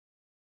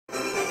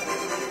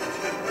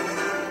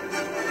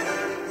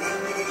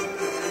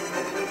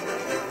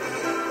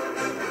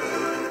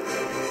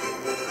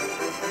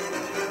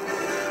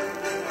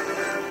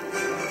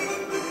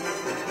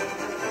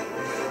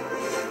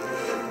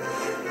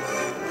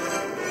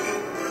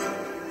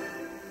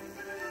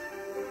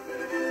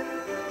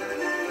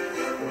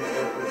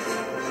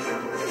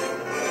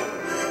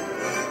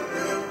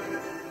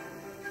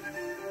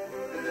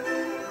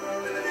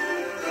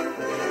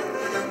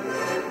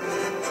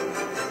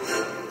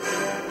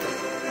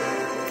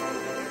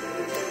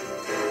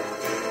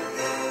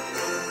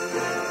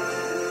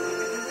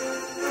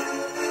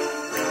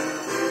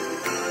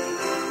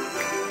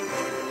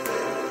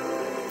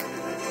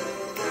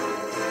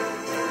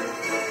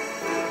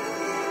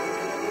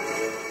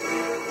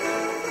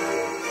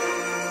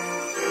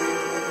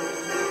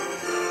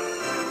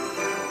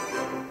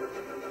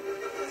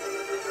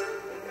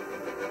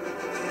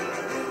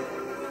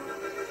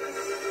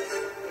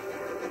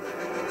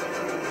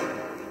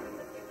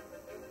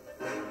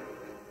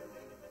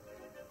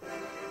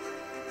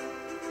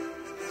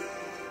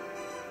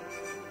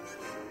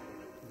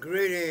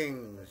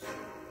Greetings.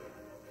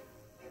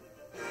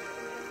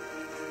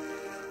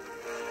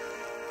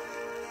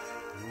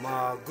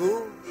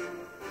 Magu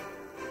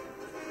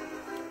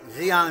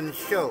Zion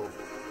Show.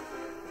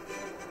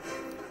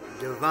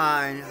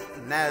 Divine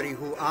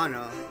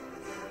marijuana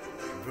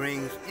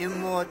brings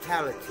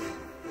immortality.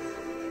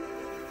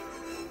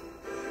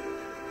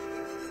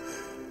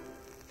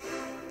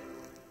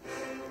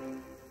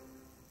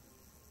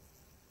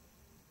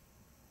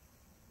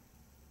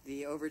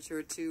 The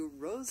overture to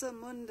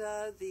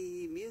Rosamunda,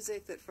 the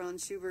music that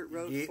Franz Schubert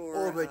wrote The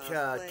for overture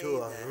a play to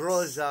that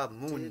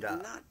Rosamunda.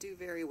 did not do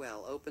very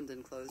well. Opened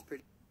and closed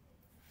pretty.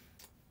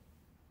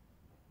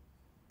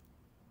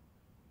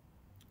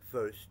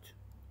 First,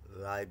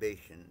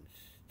 libations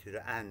to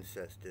the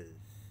ancestors.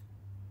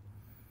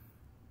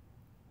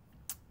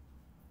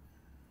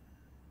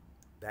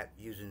 Back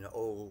using the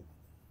old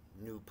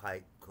new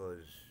pipe,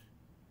 because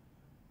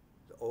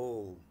the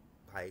old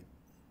pipe,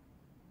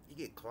 you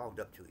get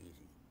clogged up too easy.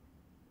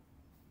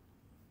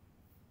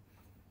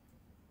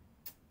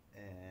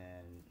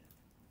 And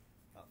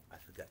I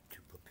forgot to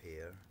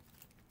prepare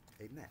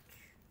a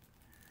match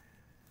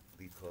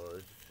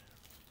because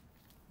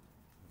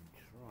I'm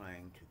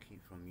trying to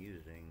keep from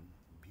using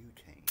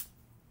butane.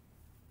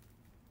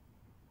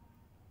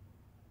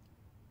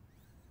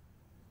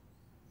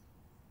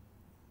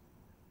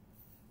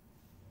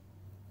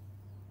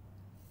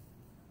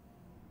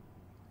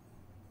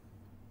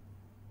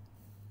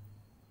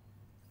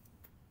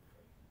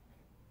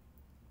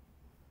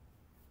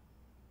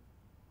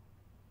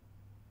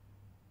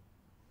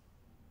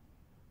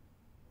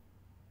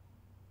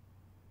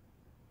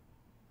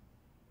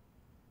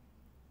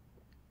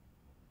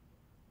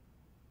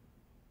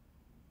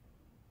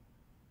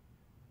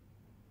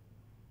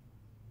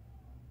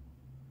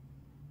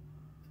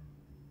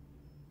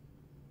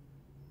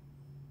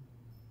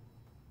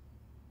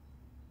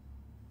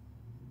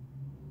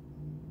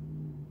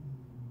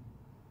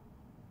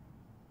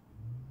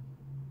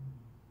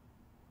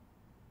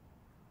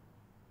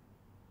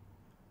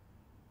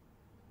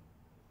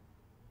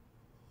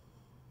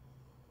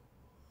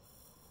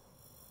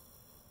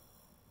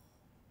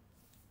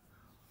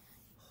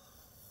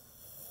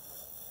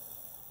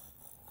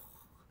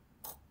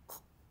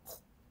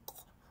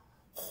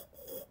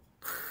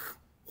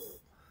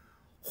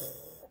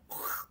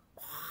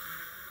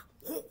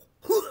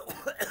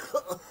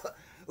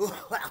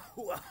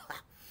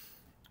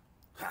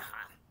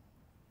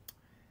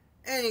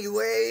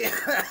 Anyway,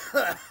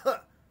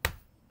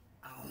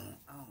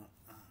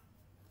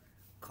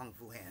 Kung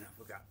Fu hand, I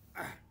forgot.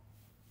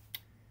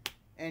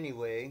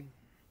 Anyway,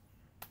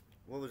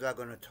 what was I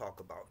going to talk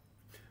about?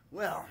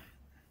 Well,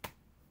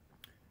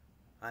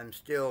 I'm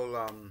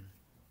still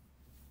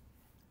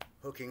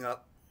hooking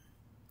up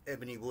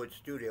Ebony Wood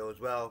Studios.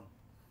 Well,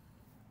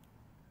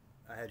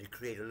 I had to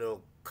create a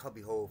little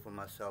cubby hole for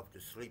myself to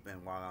sleep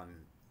in while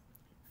I'm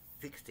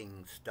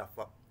fixing stuff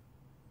up.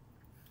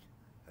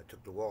 I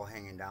took the wall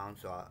hanging down,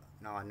 so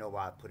now I know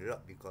why I put it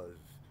up, because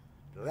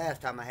the last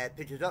time I had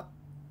pictures up,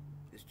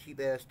 this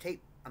cheap-ass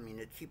tape,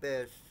 the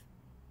cheap-ass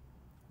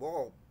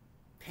wall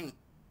paint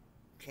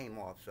came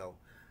off, so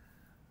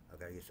I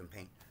gotta get some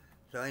paint.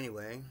 So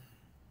anyway,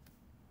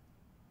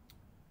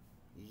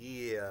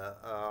 yeah,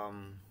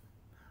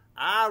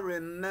 I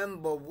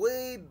remember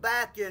way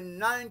back in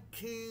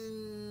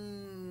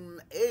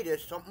 1980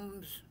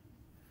 something.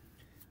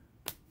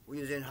 We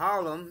was in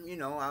Harlem,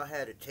 I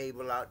had a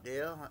table out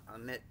there. I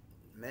met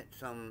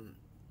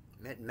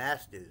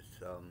masters,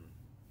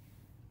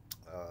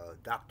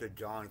 Dr.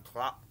 John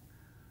Klopp,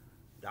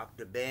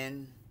 Dr.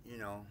 Ben,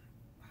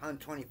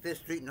 125th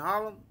Street in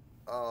Harlem.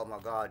 Oh my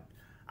God,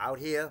 out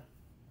here.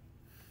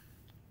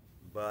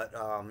 But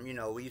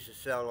we used to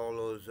sell all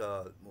those.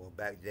 Well,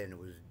 back then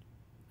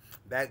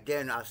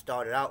I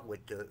started out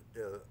with the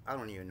I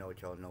don't even know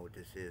what y'all know what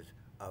this is.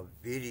 A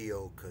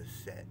video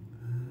cassette.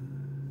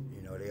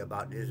 They're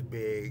about this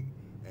big,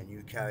 and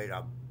you carried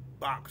a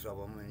box of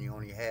them, and you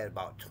only had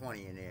about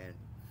 20 in there.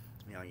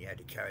 You had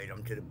to carry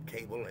them to the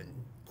table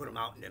and put them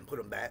out and then put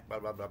them back, blah,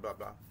 blah, blah, blah,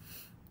 blah.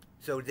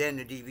 So then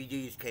the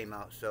DVDs came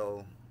out,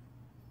 so,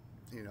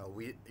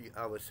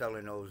 I was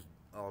selling all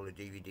the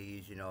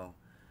DVDs,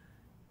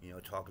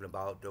 talking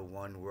about the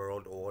one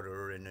world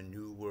order and the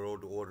new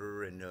world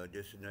order and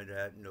this and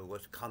that,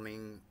 what's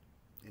coming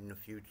in the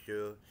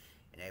future,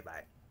 and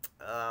everybody,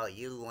 oh,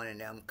 you one of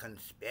them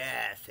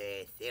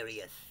conspiracy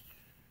theorists.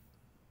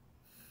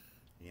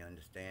 You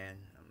understand?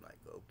 I'm like,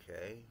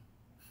 okay.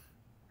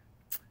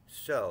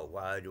 So,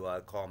 why do I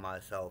call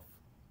myself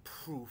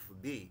Proof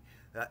B?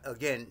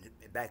 Again,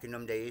 back in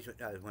them days,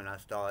 when I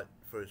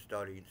first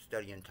started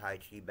studying Tai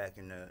Chi back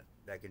in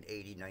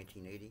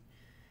 1980.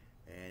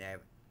 And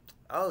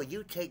oh,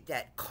 you take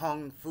that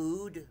Kung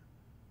food?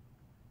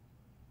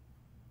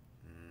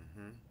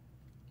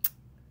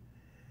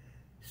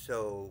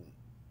 So,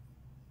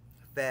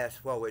 fast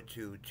forward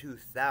to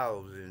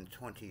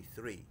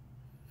 2023.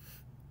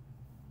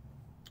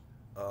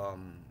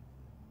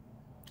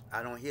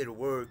 I don't hear the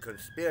word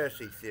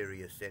conspiracy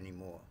theorists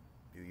anymore,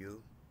 do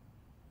you?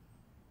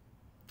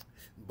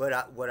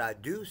 But what I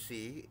do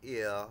see,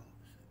 yeah,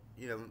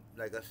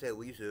 like I said,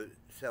 we used to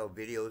sell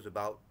videos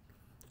about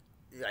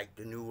like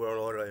the New World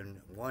Order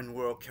and one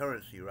world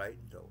currency, right?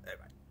 So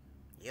everybody,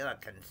 you're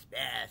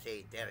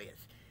conspiracy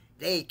theorists.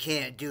 They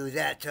can't do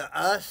that to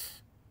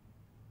us.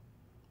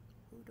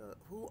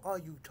 Who are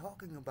you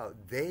talking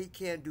about? They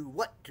can't do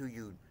what to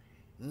you,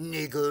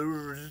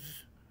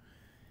 niggers?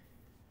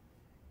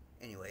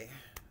 Anyway,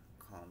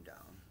 calm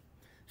down.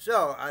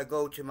 So I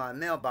go to my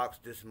mailbox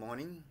this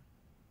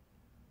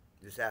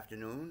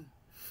afternoon,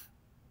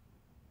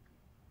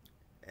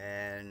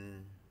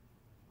 and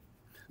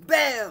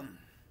bam!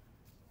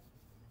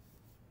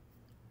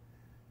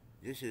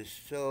 This is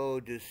so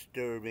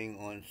disturbing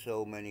on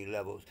so many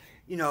levels.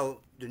 The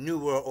New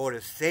World Order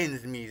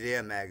sends me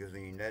their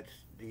magazine. That's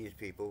these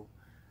people,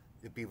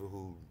 the people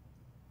who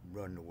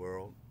run the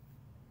world.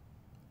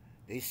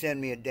 They send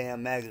me a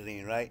damn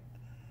magazine, right?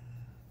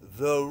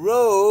 The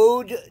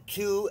Road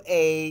to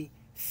a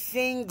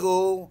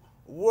Single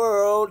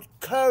World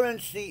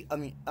Currency.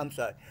 I'm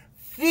sorry,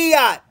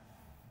 Fiat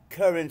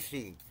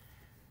currency.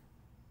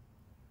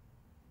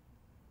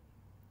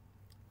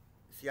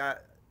 See, as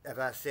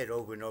I said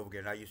over and over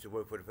again, I used to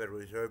work for the Federal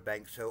Reserve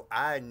Bank, so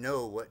I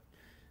know what,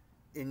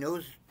 in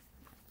those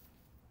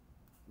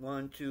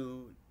 1,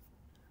 2,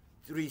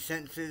 3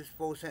 sentences,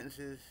 4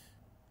 sentences,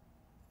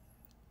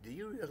 do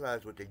you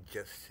realize what they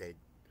just said?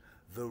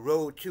 The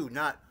road to,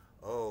 not,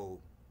 oh,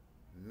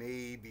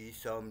 maybe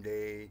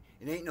someday.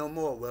 It ain't no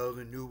more, well,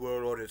 the New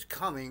World Order is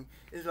coming.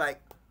 It's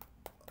like,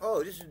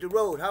 oh, this is the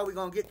road. How are we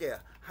going to get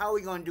there? How are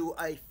we going to do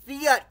a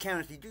fiat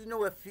currency? Do you know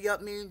what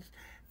fiat means?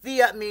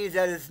 Fiat means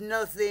that it's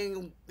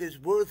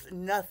worth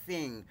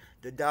nothing.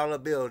 The dollar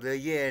bill, the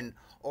yen,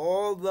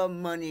 all the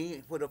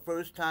money for the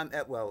first time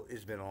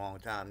it's been a long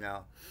time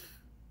now.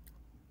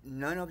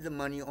 None of the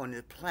money on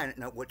the planet,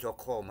 now what y'all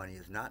call money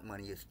is not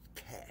money, it's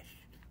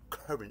cash,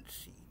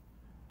 currency.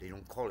 They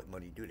don't call it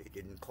money, do they?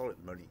 They didn't call it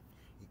money.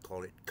 You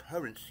call it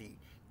currency,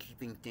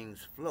 keeping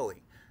things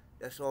flowing.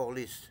 That's all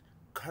this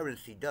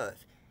currency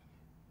does.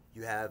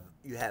 You have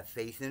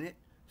faith in it,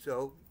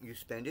 so you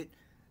spend it.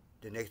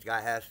 The next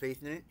guy has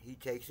faith in it, he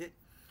takes it.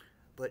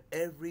 But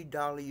every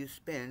dollar you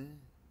spend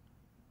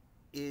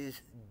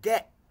is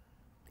debt.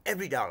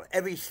 Every dollar,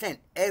 every cent,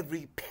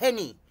 every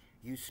penny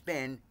you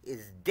spend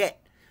is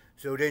debt.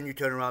 So then you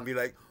turn around and be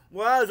like,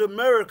 why is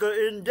America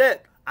in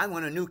debt? I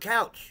want a new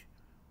couch.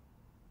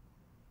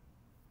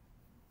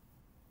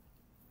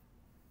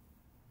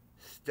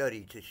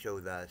 Study to show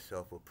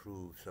thyself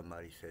approved,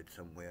 somebody said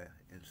somewhere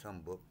in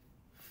some book.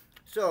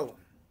 So,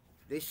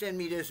 they send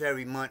me this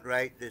every month,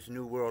 right? This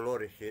New World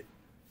Order shit.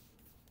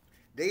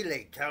 They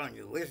like telling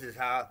you, this is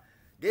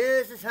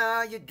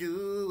how you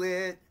do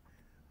it.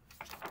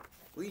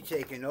 We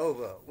taking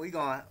over.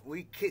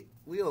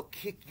 We'll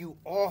kick you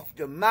off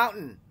the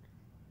mountain.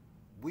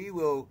 We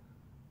will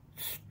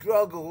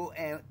struggle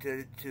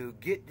to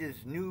get this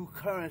new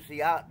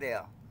currency out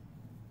there.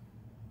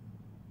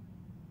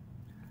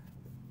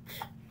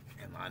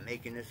 Am I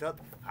making this up?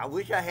 I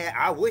wish I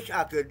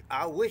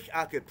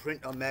could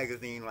print a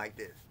magazine like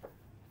this.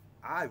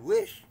 I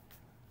wish.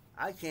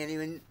 I can't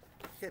even.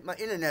 My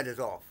internet is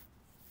off.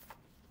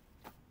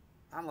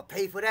 I'm gonna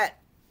pay for that.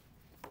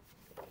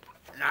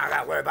 Now I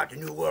gotta worry about the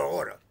New World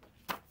Order.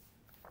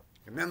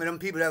 Remember them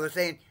people that were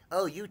saying,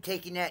 "Oh, you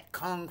taking that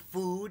kung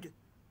food?"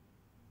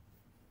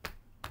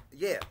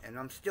 Yeah, and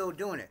I'm still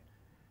doing it.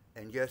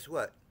 And guess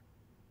what?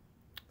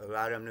 A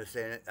lot of them are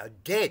saying are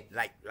dead,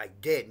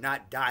 like dead,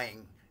 not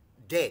dying,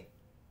 dead.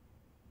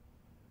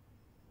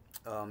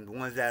 The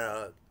ones that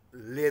are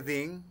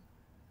living,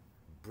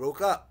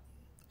 broke up,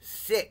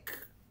 sick,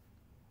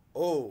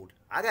 old.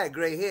 I got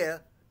gray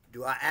hair.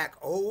 Do I act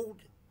old?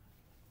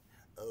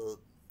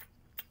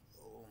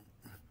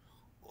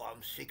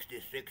 I'm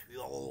 66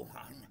 years old.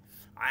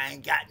 I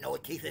ain't got no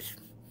teeth.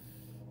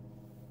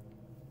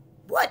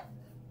 What?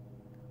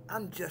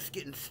 I'm just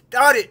getting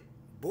started,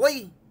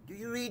 boy. Do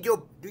you read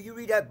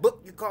that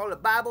book you call the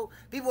Bible?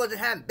 People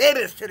wasn't having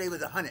babies till they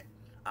was 100.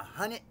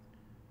 100?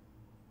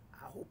 I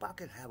hope I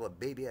can have a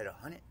baby at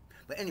 100.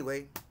 But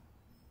anyway,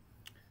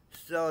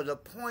 so the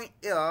point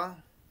is,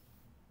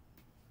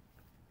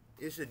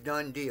 it's a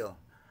done deal.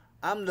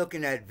 I'm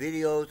looking at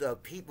videos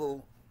of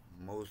people,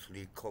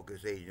 mostly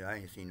Caucasian. I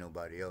ain't seen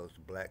nobody else,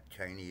 black,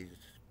 Chinese,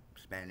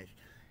 Spanish,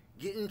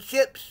 getting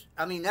chips.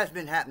 I mean, that's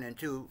been happening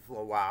too for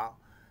a while.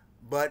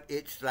 But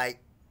it's like,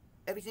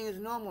 everything is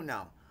normal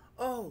now.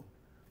 Oh,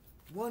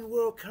 one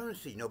world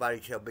currency.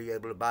 Nobody shall be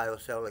able to buy or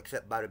sell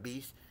except by the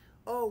beast.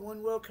 Oh,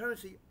 one world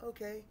currency.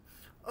 Okay.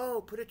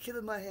 Oh, put a chip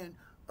in my hand.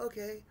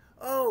 Okay.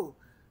 Oh,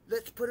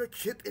 let's put a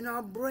chip in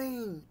our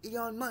brain.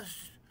 Elon Musk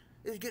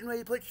is getting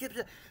ready to put chips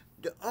in.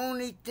 The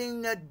only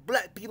thing that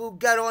black people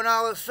got on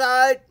our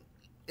side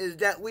is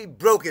that we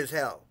broke as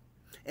hell.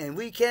 And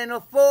we can't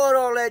afford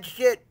all that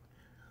shit.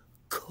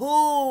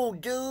 Cool,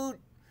 dude.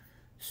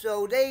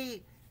 So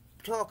they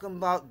talking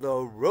about the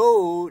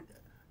road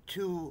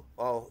to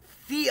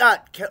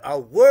a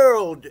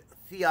world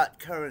fiat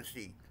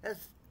currency.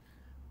 That's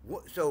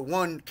so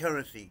one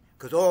currency,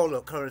 because all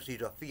the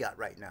currencies are fiat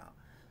right now.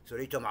 So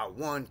they talking about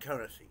one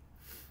currency,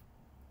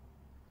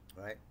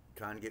 right?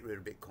 Trying to get rid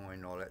of Bitcoin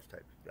and all that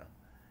type of stuff.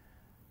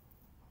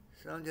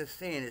 So I'm just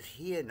saying, it's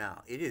here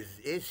now.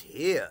 It's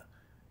here.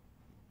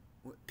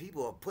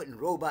 People are putting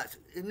robots.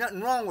 There's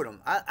nothing wrong with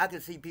them. I can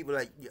see people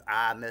like your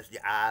eye mess,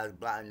 your eyes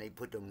blind, and they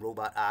put them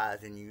robot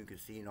eyes in you can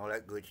see and all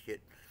that good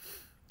shit.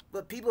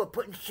 But people are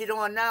putting shit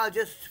on now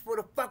just for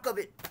the fuck of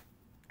it.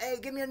 Hey,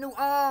 give me a new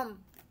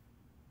arm.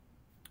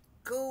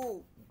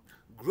 Cool.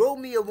 Grow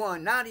me a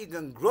one. Now you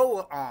can grow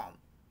an arm.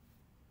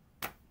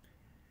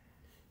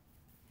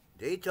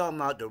 They talking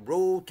about the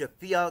road to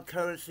fiat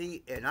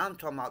currency, and I'm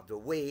talking about the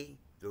way,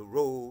 the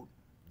road,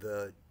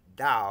 the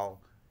dial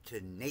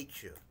to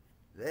nature.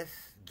 Let's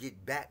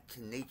get back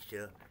to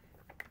nature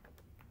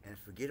and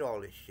forget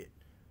all this shit.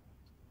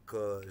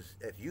 Because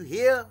if you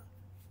here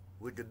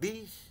with the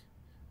beast,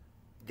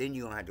 then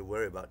you don't have to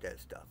worry about that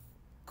stuff.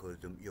 Because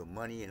your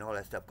money and all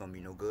that stuff going to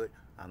be no good.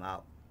 I'm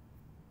out.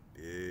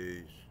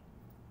 Peace.